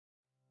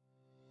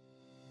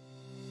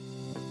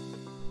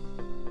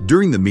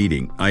During the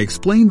meeting, I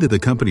explained that the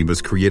company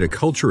must create a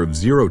culture of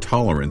zero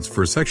tolerance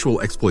for sexual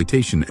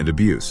exploitation and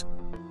abuse.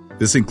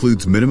 This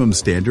includes minimum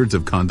standards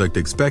of conduct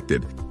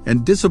expected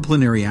and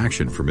disciplinary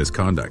action for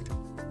misconduct.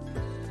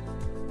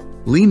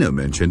 Lena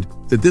mentioned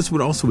that this would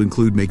also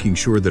include making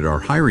sure that our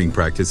hiring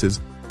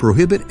practices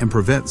prohibit and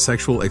prevent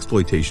sexual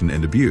exploitation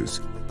and abuse,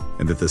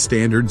 and that the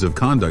standards of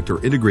conduct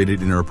are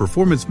integrated in our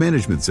performance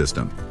management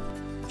system.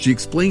 She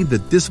explained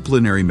that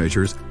disciplinary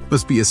measures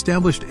must be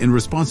established and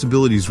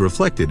responsibilities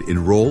reflected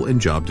in role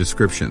and job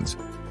descriptions.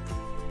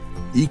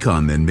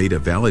 Econ then made a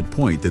valid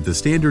point that the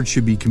standards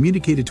should be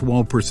communicated to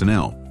all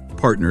personnel,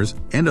 partners,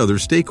 and other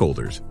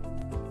stakeholders.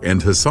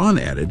 And Hassan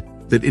added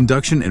that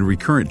induction and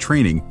recurrent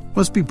training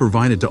must be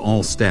provided to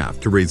all staff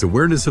to raise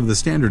awareness of the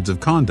standards of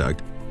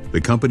conduct,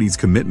 the company's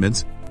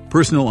commitments,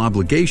 personal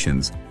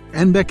obligations,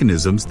 and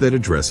mechanisms that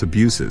address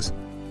abuses.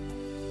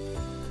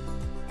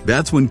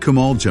 That's when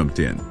Kamal jumped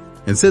in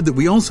and said that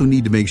we also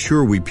need to make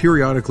sure we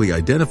periodically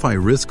identify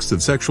risks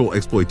of sexual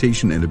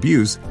exploitation and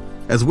abuse,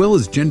 as well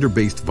as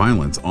gender-based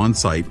violence on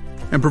site,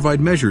 and provide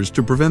measures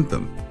to prevent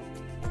them.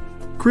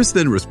 Chris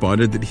then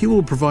responded that he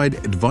will provide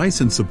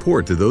advice and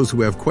support to those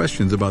who have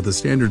questions about the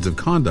standards of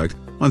conduct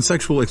on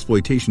sexual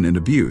exploitation and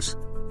abuse,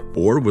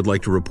 or would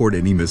like to report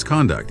any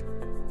misconduct.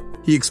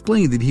 He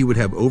explained that he would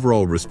have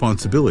overall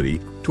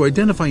responsibility to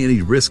identify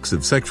any risks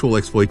of sexual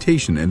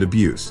exploitation and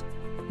abuse.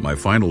 My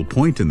final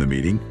point in the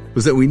meeting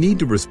was that we need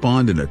to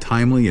respond in a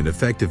timely and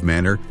effective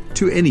manner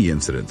to any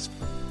incidents.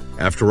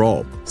 After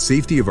all,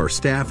 safety of our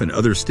staff and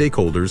other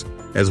stakeholders,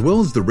 as well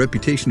as the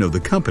reputation of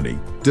the company,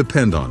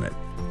 depend on it.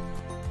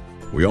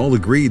 We all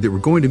agreed that we're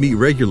going to meet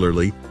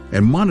regularly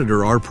and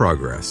monitor our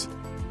progress.